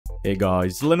Hey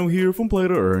guys, Leno here from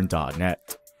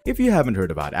PlayToEarn.net. If you haven't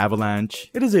heard about Avalanche,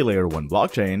 it is a layer 1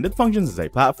 blockchain that functions as a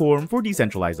platform for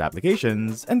decentralized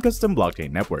applications and custom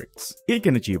blockchain networks. It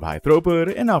can achieve high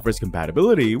throughput and offers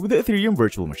compatibility with the Ethereum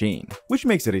virtual machine, which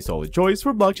makes it a solid choice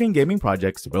for blockchain gaming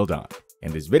projects to build on.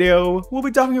 In this video, we'll be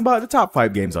talking about the top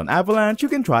 5 games on Avalanche you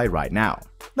can try right now.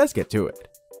 Let's get to it.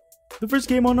 The first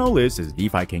game on our list is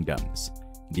DeFi Kingdoms.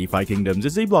 DeFi Kingdoms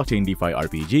is a blockchain DeFi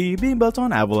RPG being built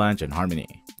on Avalanche and Harmony.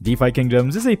 DeFi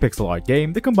Kingdoms is a pixel art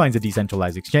game that combines a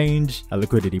decentralized exchange, a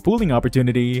liquidity pooling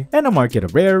opportunity, and a market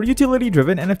of rare,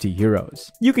 utility-driven NFT heroes.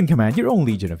 You can command your own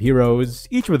legion of heroes,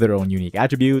 each with their own unique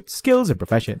attributes, skills, and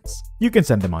professions. You can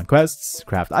send them on quests,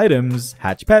 craft items,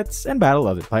 hatch pets, and battle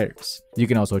other players. You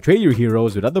can also trade your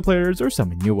heroes with other players or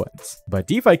summon new ones. But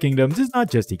DeFi Kingdoms is not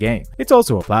just a game. It's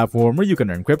also a platform where you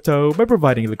can earn crypto by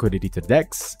providing liquidity to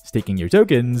DEX, staking your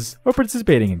tokens, or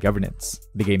participating in governance.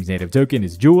 The game's native token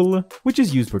is Jewel, which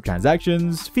is used for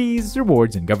transactions, fees,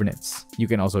 rewards, and governance. You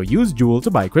can also use Jewel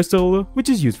to buy Crystal, which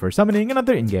is used for summoning and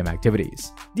other in-game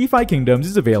activities. DeFi Kingdoms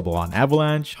is available on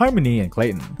Avalanche, Harmony, and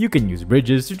Clayton. You can use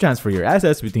bridges to transfer your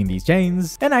assets between these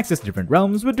chains and access different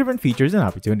realms with different features and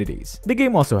opportunities. The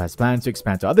game also has plans to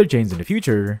expand to other chains in the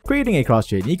future, creating a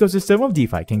cross-chain ecosystem of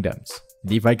DeFi Kingdoms.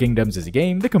 DeFi Kingdoms is a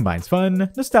game that combines fun,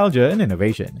 nostalgia, and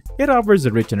innovation. It offers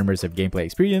a rich and immersive gameplay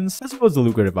experience as well as a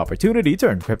lucrative opportunity to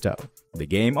earn crypto. The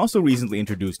game also recently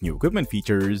introduced new equipment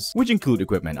features, which include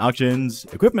equipment auctions,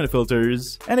 equipment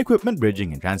filters, and equipment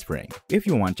bridging and transferring. If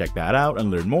you want to check that out and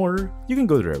learn more, you can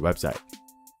go to their website.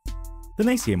 The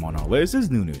next game on our list is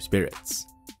Nunu Spirits.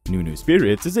 Nunu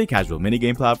Spirits is a casual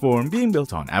minigame platform being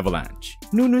built on Avalanche.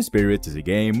 Nunu Spirits is a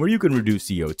game where you can reduce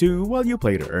CO2 while you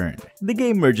play to earn. The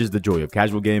game merges the joy of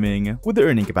casual gaming with the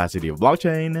earning capacity of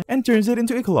blockchain and turns it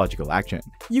into ecological action.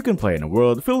 You can play in a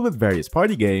world filled with various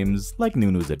party games like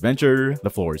Nunu's Adventure, The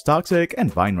Floor is Toxic,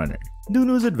 and Vine Runner.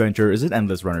 Nunu's Adventure is an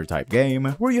endless runner type game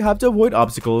where you have to avoid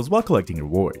obstacles while collecting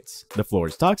rewards. The Floor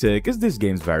is Toxic is this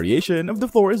game's variation of the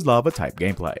Floor is Lava type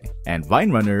gameplay. And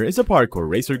Vine Runner is a parkour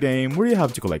racer game where you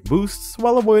have to collect boosts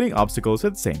while avoiding obstacles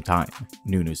at the same time.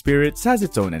 Nunu Spirits has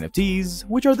its own NFTs,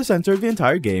 which are the center of the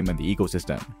entire game and the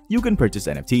ecosystem. You can purchase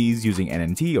NFTs using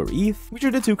NNT or ETH, which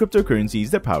are the two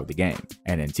cryptocurrencies that power the game.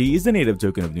 NNT is the native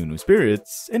token of Nunu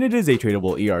Spirits, and it is a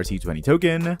tradable ERC20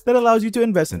 token that allows you to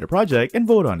invest in the project and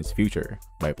vote on its future.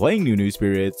 By playing Nunu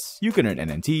Spirits, you can earn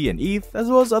NNT and ETH as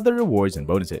well as other rewards and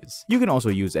bonuses. You can also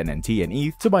use NNT and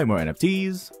ETH to buy more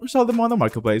NFTs or sell them on the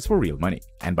marketplace for real money.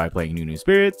 And by playing Nunu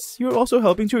Spirits, you're also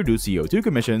helping to reduce CO2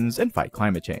 emissions and fight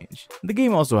climate change. The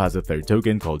game also has a third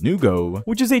token called NuGo,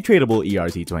 which is a tradable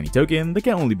ERC20 token that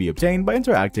can only be obtained by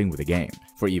interacting with the game.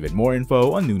 For even more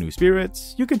info on Nunu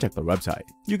Spirits, you can check their website.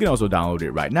 You can also download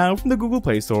it right now from the Google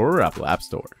Play Store or Apple App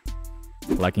Store.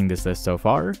 Liking this list so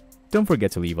far? Don't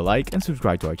forget to leave a like and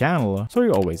subscribe to our channel so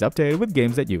you're always updated with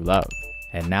games that you love.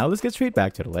 And now let's get straight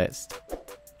back to the list.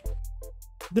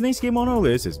 The next game on our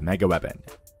list is Mega Weapon.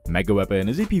 Mega Weapon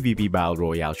is a PvP battle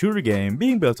royale shooter game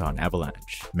being built on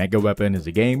Avalanche. Mega Weapon is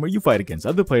a game where you fight against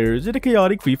other players in a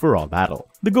chaotic free-for-all battle.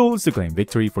 The goal is to claim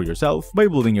victory for yourself by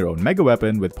building your own Mega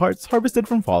Weapon with parts harvested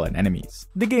from fallen enemies.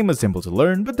 The game is simple to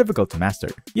learn but difficult to master.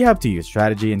 You have to use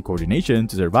strategy and coordination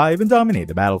to survive and dominate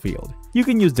the battlefield. You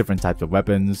can use different types of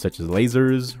weapons such as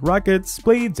lasers, rockets,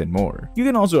 blades, and more. You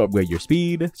can also upgrade your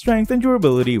speed, strength, and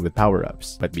durability with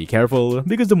power-ups. But be careful,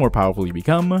 because the more powerful you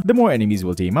become, the more enemies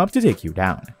will team up to take you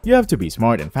down. You have to be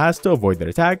smart and fast to avoid their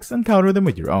attacks and counter them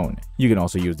with your own. You can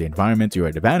also use the environment to your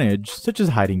advantage, such as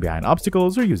hiding behind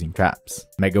obstacles or using traps.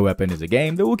 Mega Weapon is a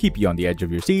game that will keep you on the edge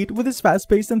of your seat with its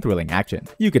fast-paced and thrilling action.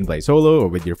 You can play solo or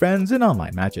with your friends in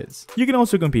online matches. You can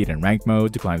also compete in ranked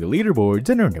mode to climb the leaderboards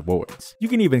and earn rewards. You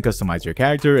can even customize your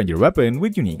character and your weapon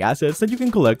with unique assets that you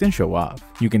can collect and show off.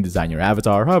 You can design your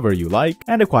avatar however you like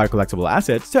and acquire collectible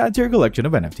assets to add to your collection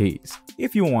of NFTs.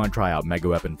 If you want to try out Mega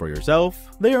Weapon for yourself,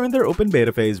 they are in their open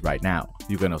beta phase right now.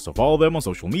 You can also follow them on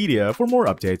social media for more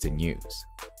updates and news.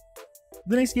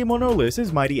 The next game on our list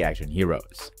is Mighty Action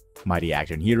Heroes. Mighty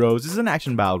Action Heroes is an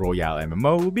action battle royale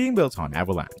MMO being built on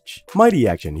Avalanche. Mighty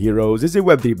Action Heroes is a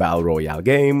Web3 battle royale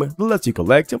game that lets you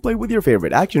collect and play with your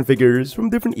favorite action figures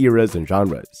from different eras and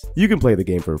genres. You can play the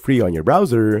game for free on your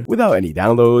browser without any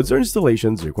downloads or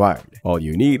installations required. All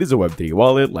you need is a Web3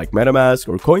 wallet like MetaMask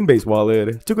or Coinbase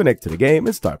wallet to connect to the game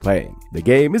and start playing. The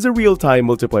game is a real-time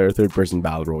multiplayer third-person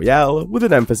battle royale with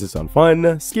an emphasis on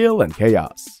fun, skill, and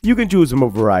chaos. You can choose from a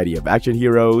variety of action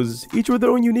heroes, each with their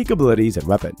own unique abilities and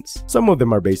weapons. games. Some of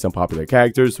them are based on popular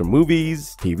characters from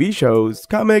movies, TV shows,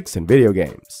 comics, and video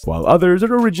games, while others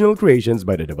are original creations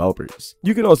by the developers.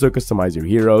 You can also customize your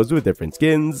heroes with different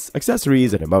skins,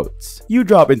 accessories, and emotes. You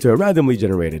drop into a randomly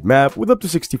generated map with up to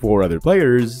 64 other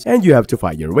players, and you have to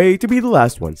fight your way to be the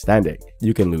last one standing.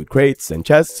 You can loot crates and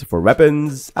chests for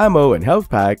weapons, ammo, and health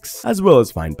packs, as well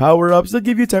as find power-ups that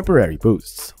give you temporary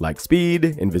boosts, like speed,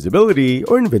 invisibility,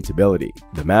 or invincibility.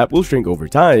 The map will shrink over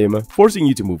time, forcing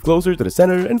you to move closer to the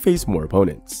center and face more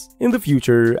opponents. In the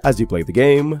future, as you play the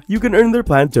game, you can earn their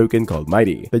planned token called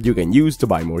Mighty that you can use to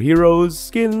buy more heroes,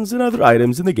 skins, and other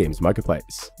items in the game's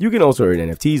marketplace. You can also earn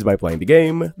NFTs by playing the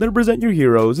game that represent your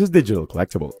heroes as digital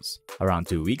collectibles. Around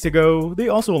 2 weeks ago, they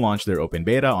also launched their open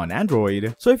beta on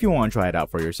Android, so if you want to try it out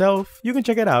for yourself, you can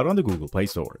check it out on the Google Play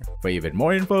Store. For even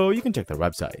more info, you can check their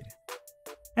website.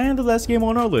 And the last game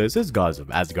on our list is Gods of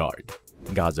Asgard.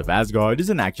 Gods of Asgard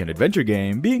is an action-adventure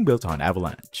game being built on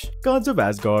Avalanche. Gods of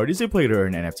Asgard is a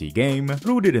play-to-earn NFT game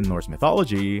rooted in Norse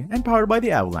mythology and powered by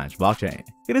the Avalanche blockchain.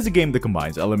 It is a game that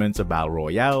combines elements of battle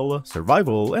royale,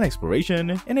 survival, and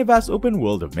exploration in a vast open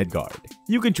world of Midgard.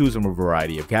 You can choose from a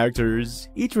variety of characters,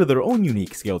 each with their own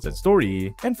unique skills and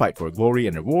story, and fight for glory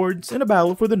and rewards in a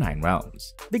battle for the 9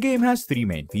 realms. The game has 3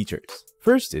 main features.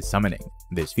 First is summoning.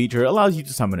 This feature allows you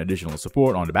to summon additional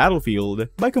support on the battlefield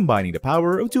by combining the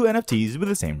power of 2 NFTs with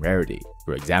the same rarity.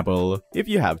 For example, if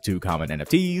you have 2 common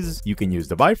NFTs, you can use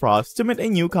the Bifrost to mint a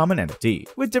new common NFT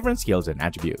with different skills and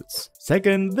attributes.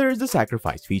 Second, there is the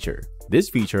sacrifice feature. This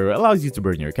feature allows you to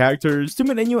burn your characters to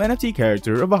mint a new NFT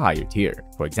character of a higher tier.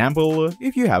 For example,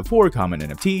 if you have 4 common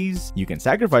NFTs, you can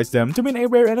sacrifice them to mint a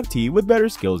rare NFT with better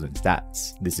skills and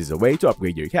stats. This is a way to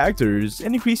upgrade your characters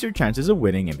and increase your chances of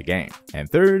winning in the game. And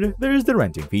third, there is the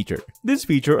renting feature. This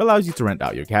feature allows you to rent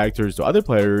out your characters to other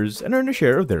players and earn a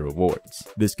share of their rewards.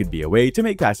 This could be a way to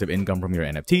make passive income from your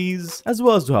NFTs, as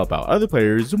well as to help out other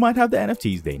players who might have the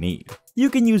NFTs they need. You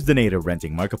can use the native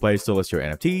renting marketplace to list your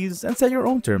NFTs and set your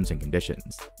own terms and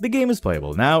conditions. The game is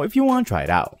playable now if you want to try it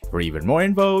out. For even more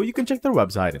info, you can check their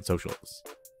website and socials.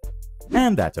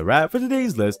 And that's a wrap for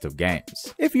today's list of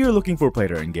games. If you're looking for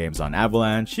play-to-earn games on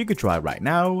Avalanche you could try right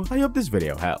now, I hope this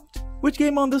video helped. Which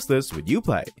game on this list would you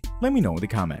play? Let me know in the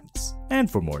comments. And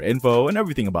for more info and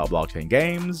everything about blockchain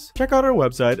games, check out our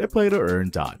website at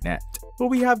PlayToEarn.net, where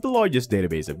we have the largest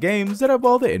database of games that have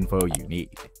all the info you need.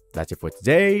 That's it for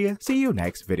today, see you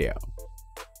next video.